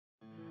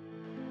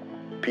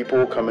People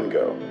will come and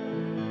go,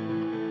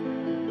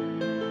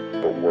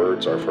 but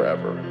words are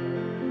forever.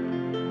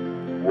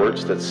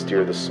 Words that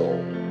steer the soul.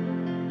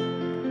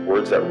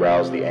 Words that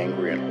rouse the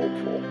angry and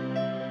hopeful.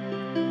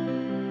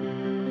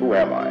 Who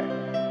am I?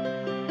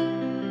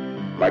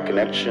 My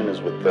connection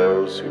is with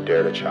those who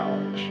dare to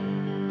challenge,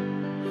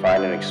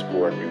 find and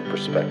explore new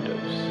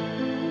perspectives.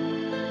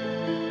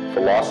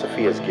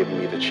 Philosophy has given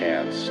me the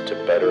chance to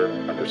better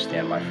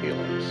understand my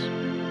feelings,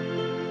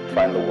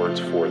 find the words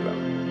for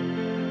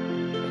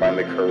them, find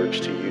the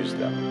courage to use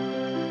them.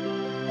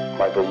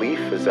 My belief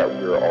is that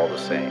we are all the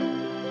same.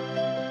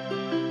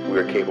 We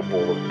are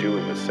capable of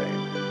doing the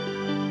same,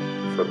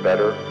 for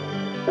better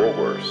or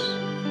worse.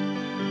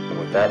 And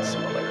with that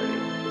similarity,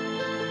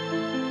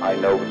 I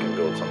know we can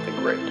build something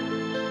great,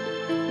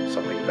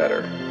 something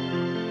better,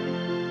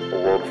 a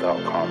world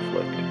without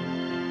conflict,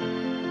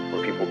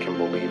 where people can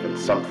believe in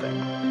something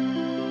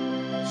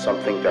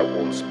that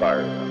will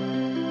inspire them.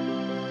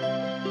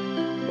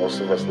 Most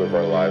of us live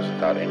our lives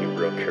without any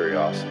real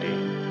curiosity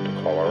to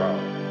call our own.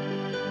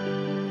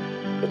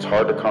 It's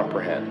hard to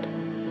comprehend,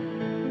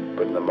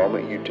 but in the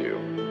moment you do,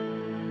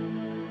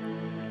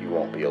 you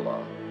won't be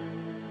alone.